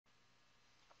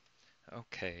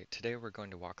Okay, today we're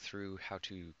going to walk through how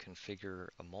to configure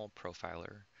a mole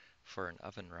profiler for an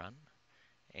oven run.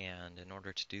 And in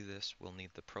order to do this, we'll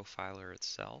need the profiler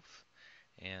itself.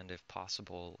 And if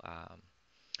possible,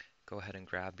 go ahead and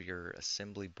grab your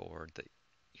assembly board that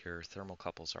your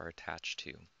thermocouples are attached to.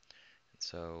 And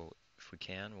so if we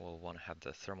can, we'll want to have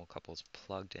the thermocouples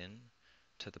plugged in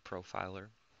to the profiler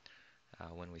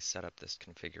when we set up this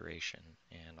configuration.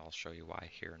 And I'll show you why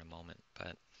here in a moment.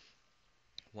 But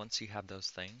once you have those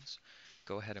things,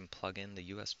 go ahead and plug in the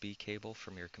USB cable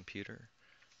from your computer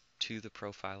to the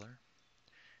profiler,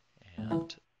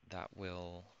 and that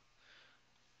will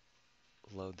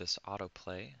load this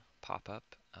autoplay pop-up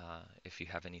if you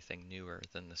have anything newer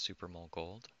than the SuperMOLE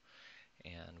Gold.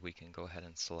 And we can go ahead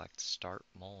and select Start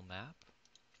Mole Map.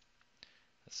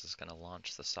 This is going to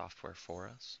launch the software for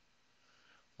us.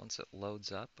 Once it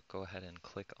loads up, go ahead and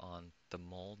click on the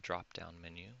Mole drop-down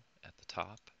menu at the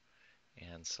top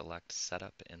and select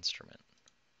Setup Instrument.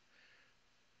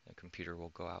 The computer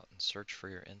will go out and search for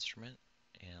your instrument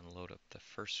and load up the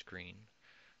first screen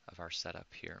of our setup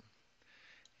here.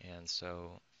 And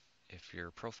so if your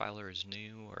profiler is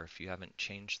new or if you haven't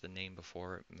changed the name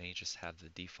before, it may just have the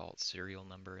default serial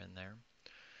number in there.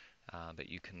 But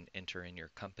you can enter in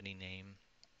your company name,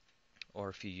 or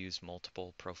if you use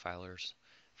multiple profilers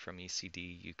from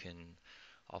ECD, you can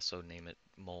also name it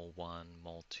Mole 1,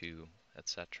 Mole 2,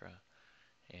 etc.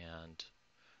 And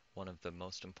one of the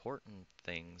most important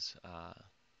things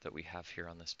that we have here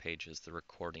on this page is the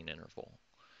recording interval.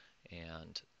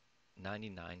 And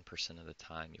 99% of the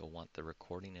time you'll want the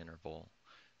recording interval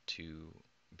to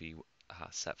be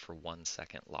set for 1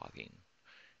 second logging.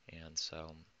 And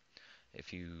so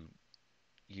if you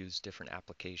use different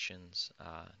applications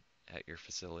at your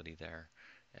facility there,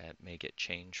 it may get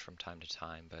changed from time to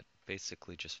time, but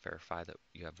basically just verify that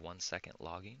you have 1 second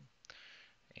logging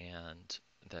and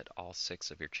that all 6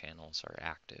 of your channels are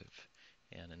active.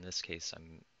 And in this case,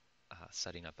 I'm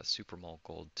setting up a SuperMOLE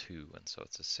Gold 2, and so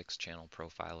it's a 6-channel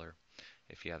profiler.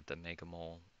 If you have the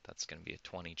MEGAMOLE, that's going to be a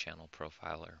 20-channel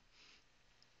profiler.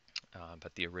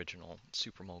 But the original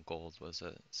SuperMOLE Gold was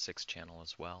a 6-channel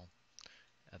as well.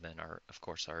 And then, of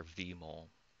course, our V-MOLE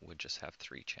would just have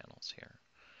 3 channels here.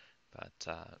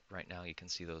 But right now you can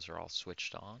see those are all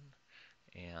switched on,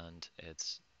 and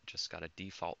it's just got a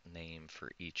default name for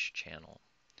each channel.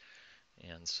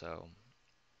 And so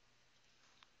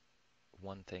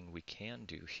one thing we can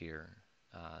do here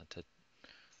to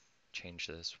change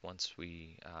this, once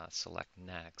we select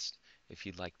next, if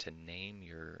you'd like to name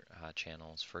your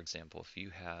channels, for example, if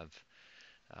you have,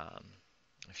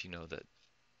 if you know that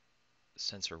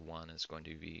sensor 1 is going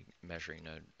to be measuring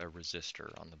a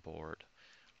resistor on the board,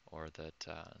 or that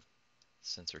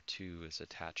sensor 2 is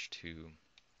attached to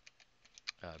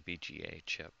a BGA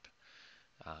chip,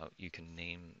 you can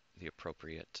name the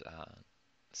appropriate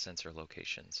sensor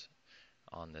locations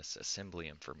on this assembly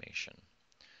information.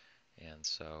 And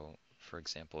so, for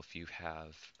example, if you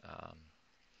have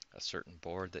a certain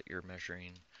board that you're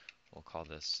measuring, we'll call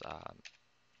this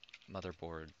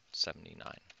motherboard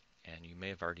 79. And you may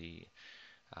have already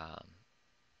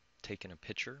taken a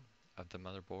picture of the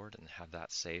motherboard and have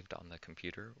that saved on the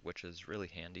computer, which is really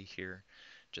handy here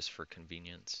just for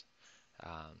convenience.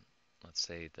 Let's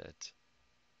say that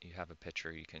you have a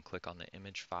picture, you can click on the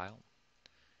image file,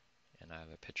 and I have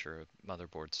a picture of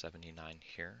motherboard 79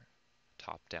 here,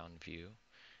 top-down view,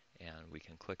 and we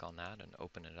can click on that and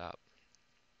open it up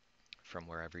from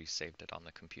wherever you saved it on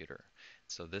the computer.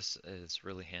 So this is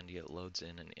really handy. It loads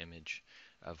in an image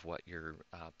of what you're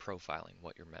profiling,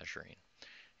 what you're measuring.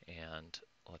 And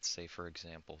let's say, for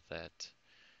example, that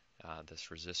this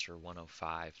resistor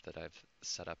 105 that I've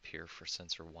set up here for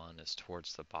sensor 1 is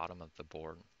towards the bottom of the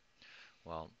board.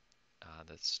 Well,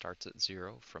 that starts at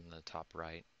 0 from the top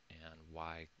right, and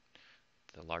Y,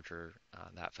 the larger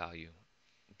that value,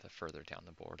 the further down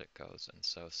the board it goes. And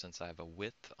so since I have a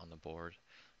width on the board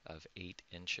of 8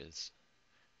 inches,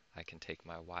 I can take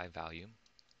my Y value,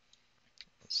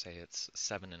 let's say it's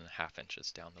 7.5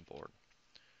 inches down the board.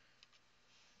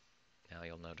 Now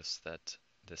you'll notice that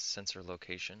this sensor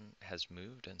location has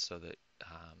moved, and so that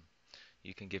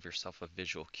you can give yourself a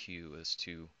visual cue as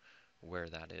to where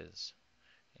that is.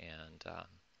 And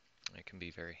it can be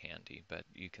very handy, but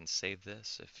you can save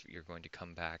this if you're going to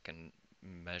come back and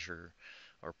measure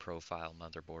or profile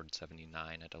motherboard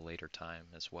 79 at a later time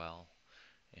as well.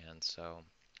 And so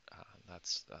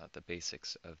that's the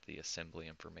basics of the assembly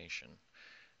information.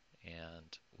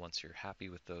 And once you're happy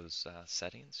with those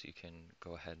settings, you can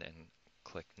go ahead and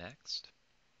click Next.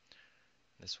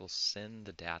 This will send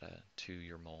the data to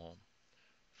your mole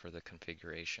for the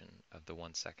configuration of the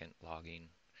 1 second logging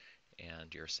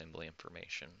and your assembly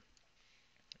information.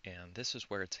 And this is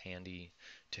where it's handy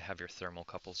to have your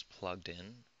thermocouples plugged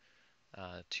in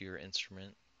to your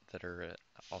instrument that are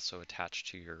also attached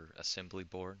to your assembly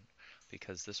board,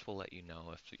 because this will let you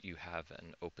know if you have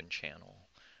an open channel.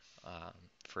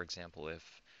 For example,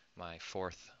 if my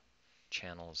fourth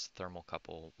channel's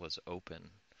thermocouple was open,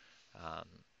 um,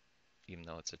 even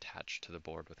though it's attached to the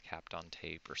board with capped on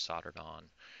tape or soldered on,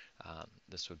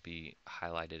 this would be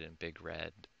highlighted in big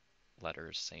red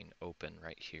letters saying open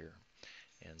right here.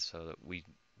 And so that we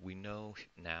know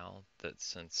now that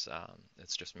since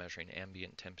it's just measuring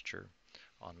ambient temperature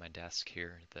on my desk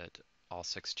here, that all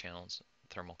 6 channels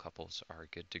thermocouples are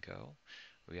good to go.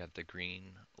 We have the green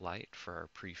light for our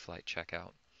pre-flight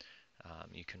checkout.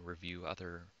 You can review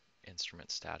other instrument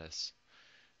status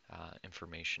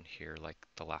information here, like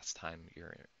the last time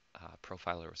your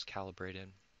profiler was calibrated,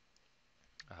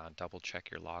 double check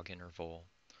your log interval,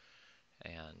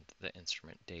 and the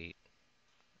instrument date,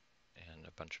 and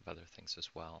a bunch of other things as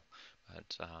well.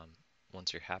 But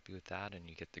once you're happy with that and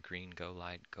you get the green go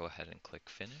light, go ahead and click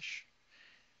Finish.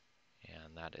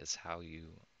 And that is how you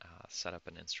set up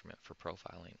an instrument for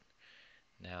profiling.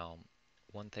 Now,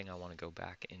 one thing I want to go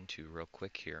back into real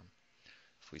quick here,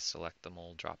 if we select the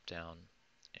MOLE drop down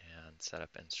and set up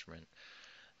instrument,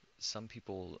 some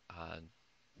people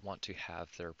want to have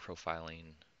their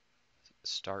profiling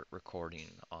start recording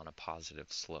on a positive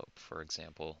slope. For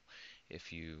example,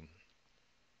 if you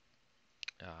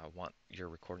want your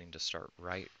recording to start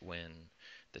right when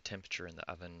the temperature in the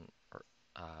oven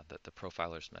that the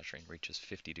profiler is measuring reaches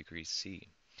 50 degrees C.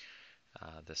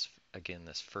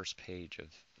 This first page of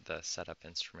the setup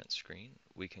instrument screen,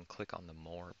 we can click on the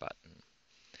More button,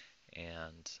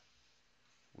 and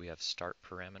we have start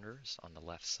parameters on the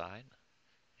left side.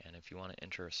 And if you want to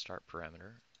enter a start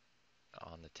parameter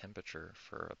on the temperature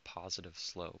for a positive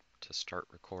slope to start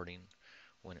recording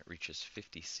when it reaches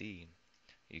 50 C,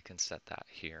 you can set that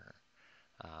here.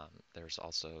 There's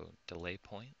also delay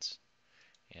points,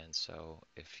 and so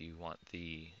if you want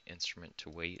the instrument to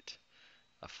wait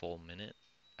a full minute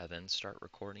and then start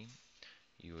recording,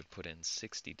 you would put in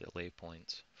 60 delay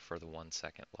points for the 1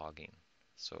 second logging,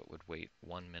 so it would wait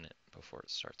 1 minute before it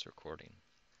starts recording.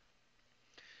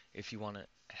 If you want to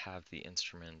have the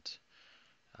instrument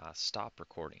stop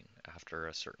recording after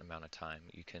a certain amount of time,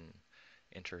 you can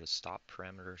enter the stop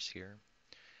parameters here.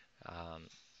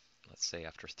 Let's say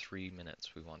after 3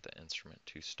 minutes we want the instrument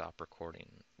to stop recording.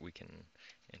 We can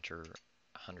enter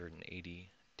 180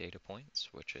 data points,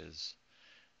 which is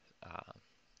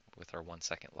with our 1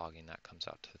 second logging, that comes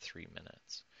out to 3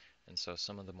 minutes. And so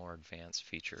some of the more advanced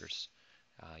features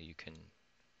you can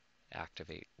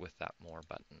activate with that More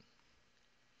button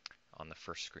on the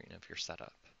first screen of your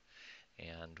setup.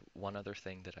 And one other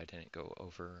thing that I didn't go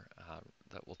over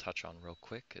that we'll touch on real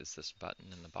quick is this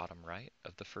button in the bottom right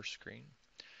of the first screen.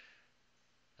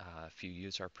 If you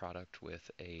use our product with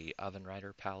a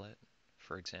OvenRIDER palette,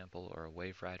 for example, or a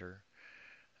WaveRIDER,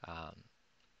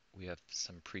 we have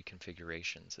some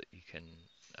pre-configurations that you can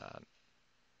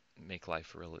make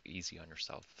life real easy on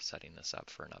yourself setting this up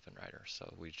for an OvenRIDER.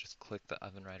 So we just click the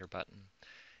OvenRIDER button,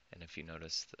 and if you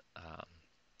notice,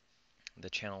 the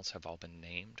channels have all been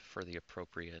named for the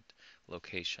appropriate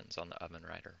locations on the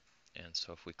OvenRIDER. And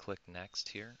so if we click Next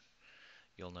here,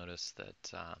 you'll notice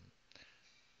that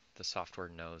the software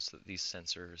knows that these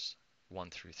sensors 1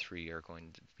 through 3 are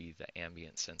going to be the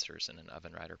ambient sensors in an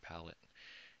OvenRIDER palette,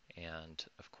 and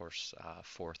of course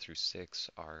 4 through 6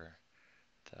 are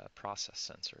the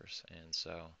process sensors. And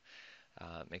so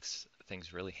it makes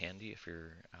things really handy if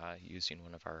you're using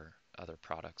one of our other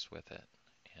products with it.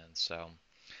 And so